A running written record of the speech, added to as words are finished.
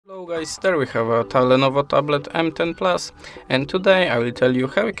Hello guys, there we have a Lenovo tablet M10 Plus, and today I will tell you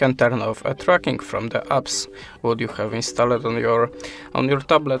how you can turn off tracking from the apps what you have installed on your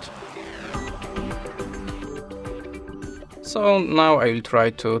tablet. So now I will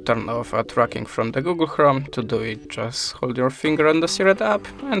try to turn off tracking from the Google Chrome. To do it, just hold your finger on the selected app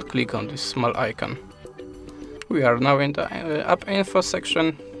and click on this small icon. We are now in the app info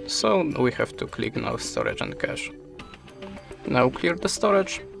section, so we have to click now storage and cache. Now clear the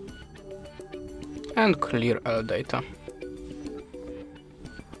storage and clear all data.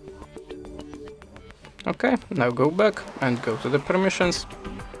 Okay, now go back and go to the permissions.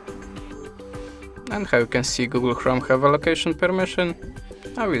 And how you can see, Google Chrome have a location permission.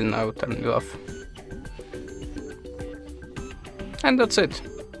 I will now turn it off. And that's it.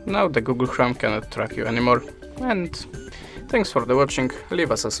 Now the Google Chrome cannot track you anymore. And thanks for the watching.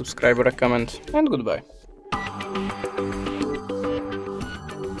 Leave us a subscribe or a comment, and goodbye.